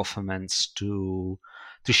used by governments to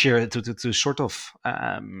share, to sort of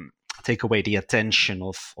take away the attention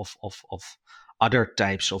of other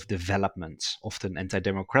types of developments, often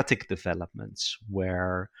anti-democratic developments,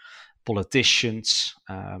 where politicians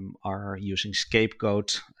are using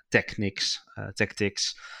scapegoat tactics,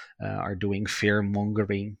 are doing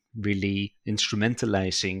fear-mongering, really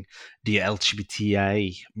instrumentalizing the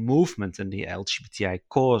LGBTI movement and the LGBTI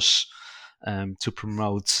cause to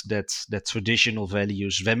promote that traditional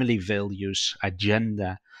values, family values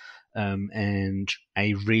agenda. And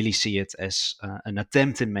I really see it as an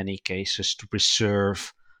attempt in many cases to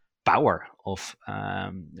preserve power of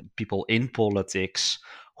people in politics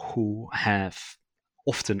who have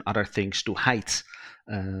often other things to hide.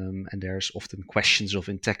 And there's often questions of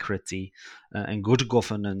integrity and good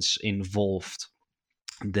governance involved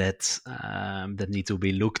that need to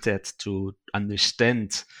be looked at to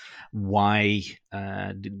understand why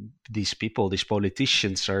these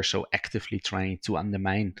politicians are so actively trying to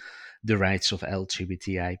undermine the rights of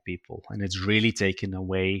LGBTI people. And it's really taken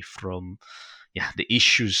away from the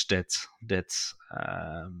issues that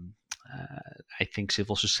I think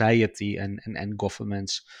civil society and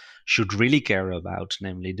governments should really care about,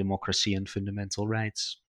 namely democracy and fundamental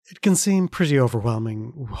rights. It can seem pretty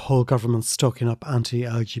overwhelming, whole governments stoking up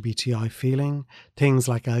anti-LGBTI feeling, things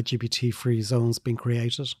like LGBT-free zones being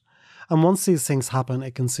created. And once these things happen,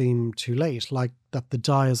 it can seem too late, like that the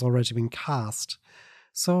die has already been cast.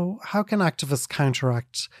 So how can activists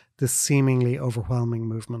counteract this seemingly overwhelming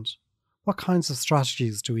movement? What kinds of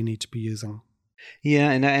strategies do we need to be using? Yeah,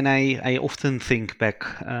 and I often think back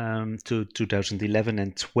to 2011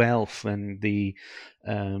 and 12 when the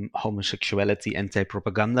homosexuality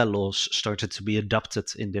anti-propaganda laws started to be adopted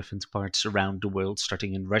in different parts around the world,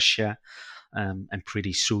 starting in Russia, and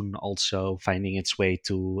pretty soon also finding its way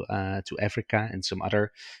to Africa and some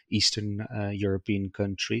other Eastern European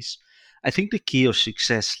countries. I think the key of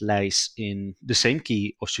success lies in the same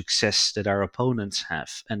key of success that our opponents have,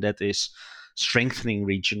 and that is strengthening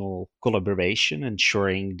regional collaboration,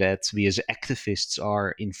 ensuring that we as activists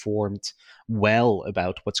are informed well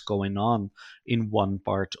about what's going on in one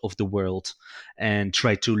part of the world and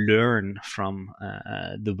try to learn from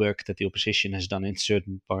the work that the opposition has done in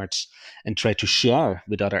certain parts and try to share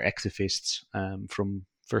with other activists from,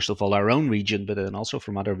 first of all, our own region, but then also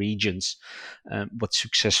from other regions, what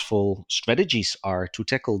successful strategies are to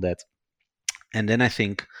tackle that. And then I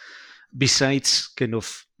think, besides kind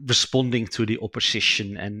of responding to the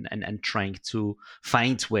opposition and trying to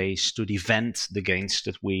find ways to defend the gains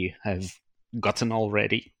that we have gotten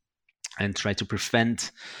already and try to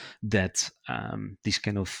prevent that these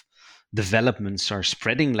kind of developments are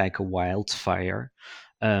spreading like a wildfire,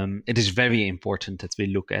 it is very important that we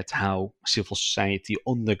look at how civil society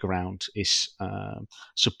on the ground is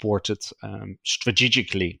supported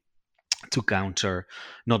strategically to counter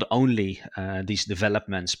not only these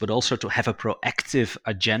developments, but also to have a proactive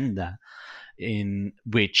agenda in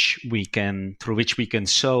which we can, through which we can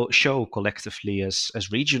show collectively as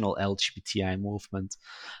regional LGBTI movement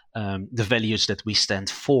the values that we stand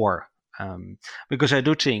for Because I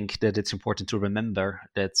do think that it's important to remember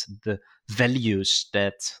that the values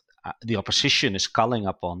that the opposition is calling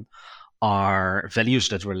upon are values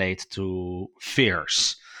that relate to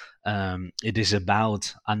fears. It is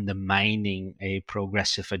about undermining a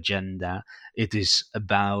progressive agenda. It is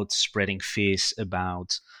about spreading fears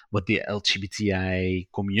about what the LGBTI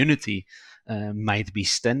community might be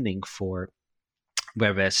standing for.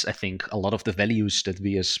 Whereas I think a lot of the values that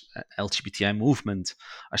we as LGBTI movement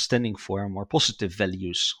are standing for are more positive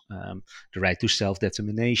values. The right to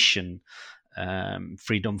self-determination,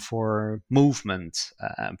 freedom for movement,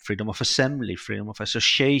 freedom of assembly, freedom of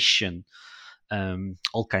association,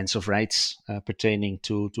 all kinds of rights pertaining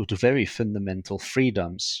to very fundamental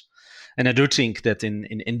freedoms. And I do think that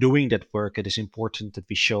in doing that work, it is important that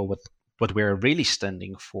we show what we're really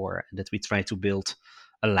standing for, and that we try to build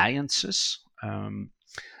alliances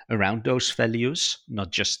around those values,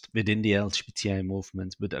 not just within the LGBTI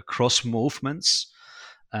movement, but across movements,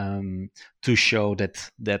 to show that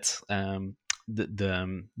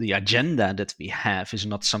the agenda that we have is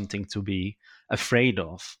not something to be afraid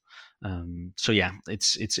of. So yeah,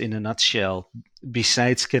 it's in a nutshell,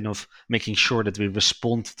 besides kind of making sure that we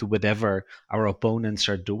respond to whatever our opponents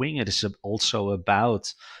are doing, it is also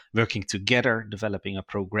about working together, developing a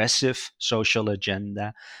progressive social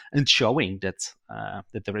agenda, and showing that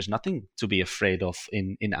there is nothing to be afraid of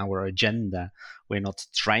in our agenda. We're not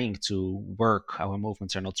trying to work, our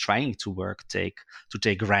movements are not trying to work to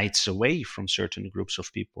take rights away from certain groups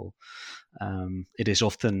of people. It is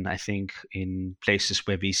often, I think, in places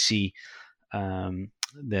where we see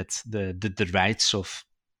that the rights of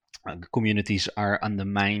communities are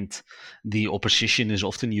undermined, the opposition is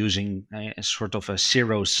often using a sort of a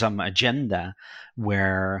zero-sum agenda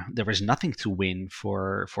where there is nothing to win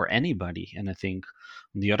for anybody. And I think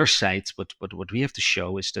on the other side, what we have to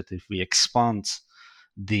show is that if we expand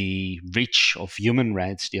the reach of human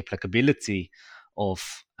rights, the applicability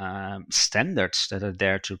of standards that are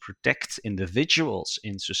there to protect individuals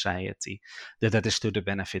in society, that is to the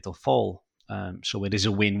benefit of all. So it is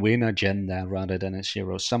a win-win agenda rather than a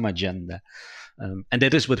zero-sum agenda. And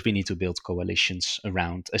that is what we need to build coalitions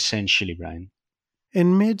around, essentially, Brian.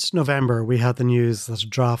 In mid-November, we had the news that a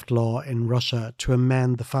draft law in Russia to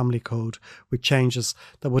amend the family code with changes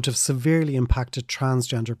that would have severely impacted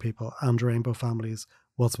transgender people and rainbow families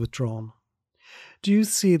was withdrawn. Do you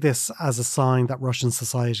see this as a sign that Russian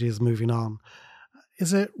society is moving on?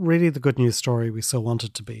 Is it really the good news story we so want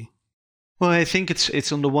it to be? Well, I think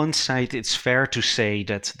it's on the one side, it's fair to say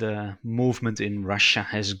that the movement in Russia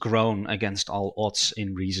has grown against all odds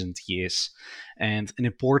in recent years. And an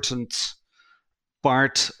important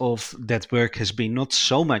part of that work has been not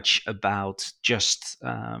so much about just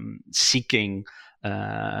seeking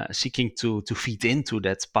to feed into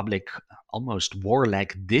that public, almost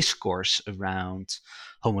warlike discourse around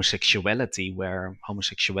homosexuality, where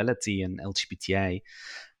homosexuality and LGBTI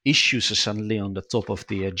issues are suddenly on the top of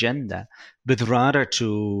the agenda, but rather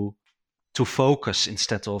to focus,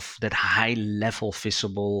 instead of that high level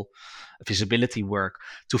visibility work,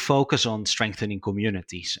 to focus on strengthening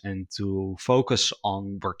communities and to focus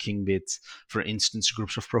on working with, for instance,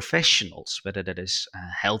 groups of professionals, whether that is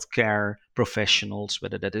healthcare professionals,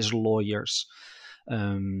 whether that is lawyers.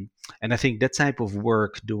 And I think that type of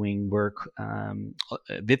work, doing work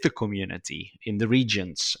with the community in the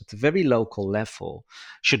regions at a very local level,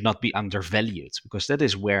 should not be undervalued, because that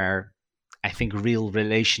is where I think real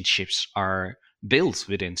relationships are built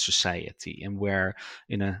within society, and where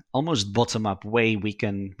in a almost bottom-up way we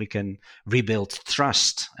can rebuild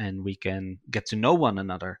trust and we can get to know one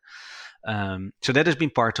another. So that has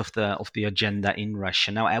been part of the agenda in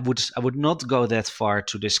Russia. Now, I would not go that far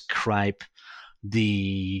to describe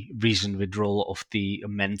the recent withdrawal of the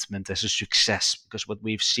amendment as a success, because what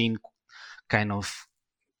we've seen kind of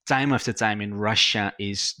time after time in Russia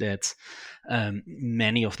is that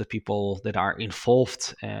many of the people that are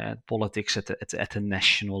involved politics at the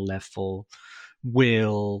national level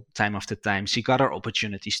will time after time seek other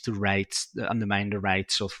opportunities to undermine the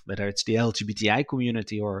rights of, whether it's the LGBTI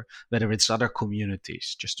community or whether it's other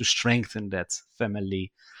communities, just to strengthen that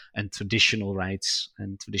family and traditional rights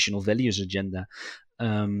and traditional values agenda.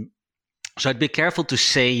 So I'd be careful to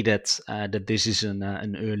say that this is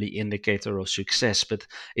an early indicator of success, but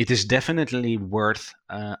it is definitely worth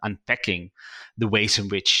unpacking the ways in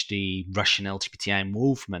which the Russian LGBTI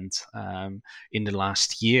movement in the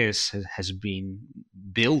last years has been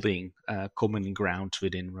building common ground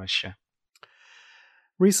within Russia.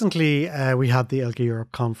 Recently, we had the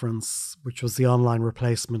ILGA-Europe conference, which was the online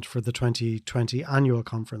replacement for the 2020 annual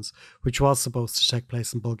conference, which was supposed to take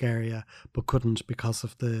place in Bulgaria, but couldn't because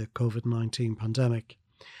of the COVID-19 pandemic.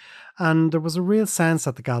 And there was a real sense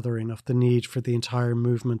at the gathering of the need for the entire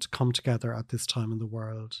movement to come together at this time in the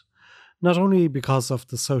world. Not only because of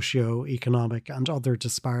the socio-economic and other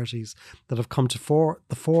disparities that have come to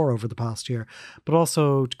the fore over the past year, but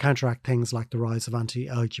also to counteract things like the rise of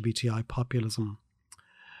anti-LGBTI populism.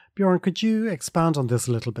 Bjorn, could you expand on this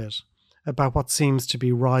a little bit, about what seems to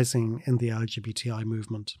be rising in the LGBTI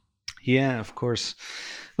movement? Yeah, of course.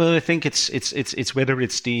 Well, I think it's whether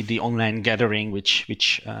it's the online gathering,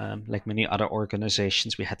 which like many other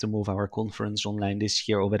organizations, we had to move our conference online this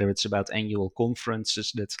year, or whether it's about annual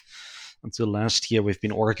conferences that until last year we've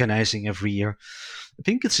been organizing every year. I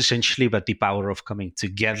think it's essentially about the power of coming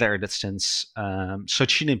together that sends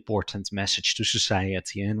such an important message to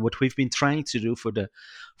society. And what we've been trying to do for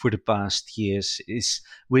the past years is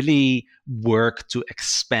really work to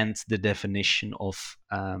expand the definition of,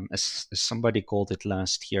 as somebody called it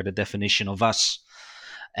last year, the definition of us,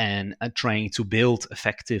 and trying to build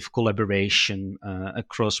effective collaboration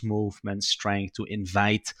across movements, trying to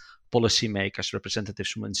invite policymakers,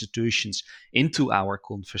 representatives from institutions into our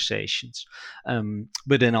conversations.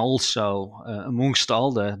 But then also amongst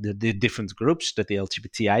all the different groups that the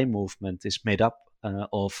LGBTI movement is made up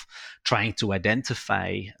of, trying to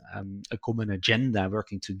identify a common agenda,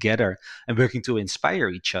 working together and working to inspire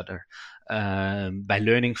each other by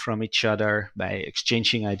learning from each other, by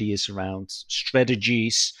exchanging ideas around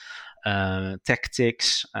strategies,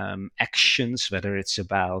 tactics, actions, whether it's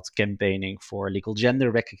about campaigning for legal gender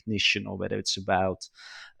recognition or whether it's about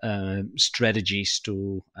strategies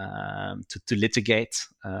to litigate,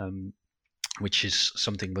 which is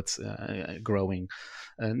something that growing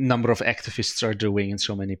number of activists are doing in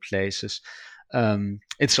so many places.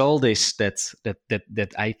 It's all this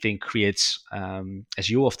that I think creates, as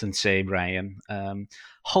you often say, Brian,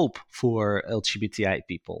 hope for LGBTI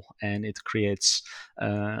people, and it creates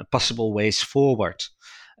possible ways forward.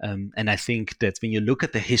 And I think that when you look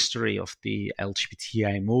at the history of the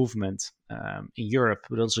LGBTI movement in Europe,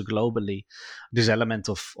 but also globally, this element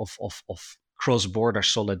of cross-border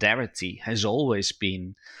solidarity has always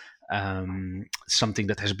been something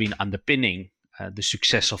that has been underpinning the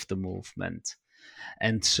success of the movement.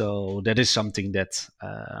 And so that is something that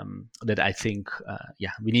I think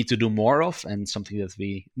we need to do more of, and something that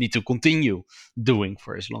we need to continue doing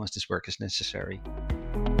for as long as this work is necessary.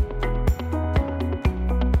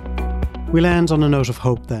 We'll end on a note of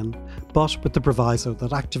hope then, but with the proviso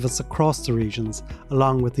that activists across the regions,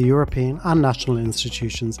 along with the European and national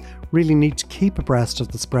institutions, really need to keep abreast of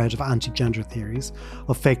the spread of anti-gender theories,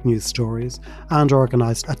 of fake news stories, and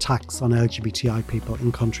organised attacks on LGBTI people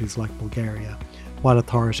in countries like Bulgaria, while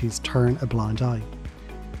authorities turn a blind eye.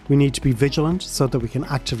 We need to be vigilant so that we can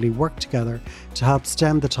actively work together to help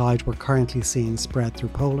stem the tide we're currently seeing spread through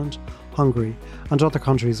Poland, Hungary, and other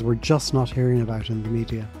countries we're just not hearing about in the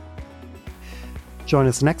media. Join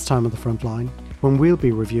us next time on the Frontline, when we'll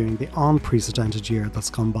be reviewing the unprecedented year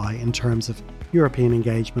that's gone by in terms of European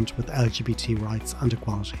engagement with LGBT rights and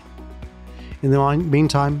equality. In the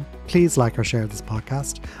meantime, please like or share this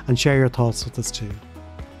podcast and share your thoughts with us too.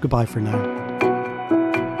 Goodbye for now.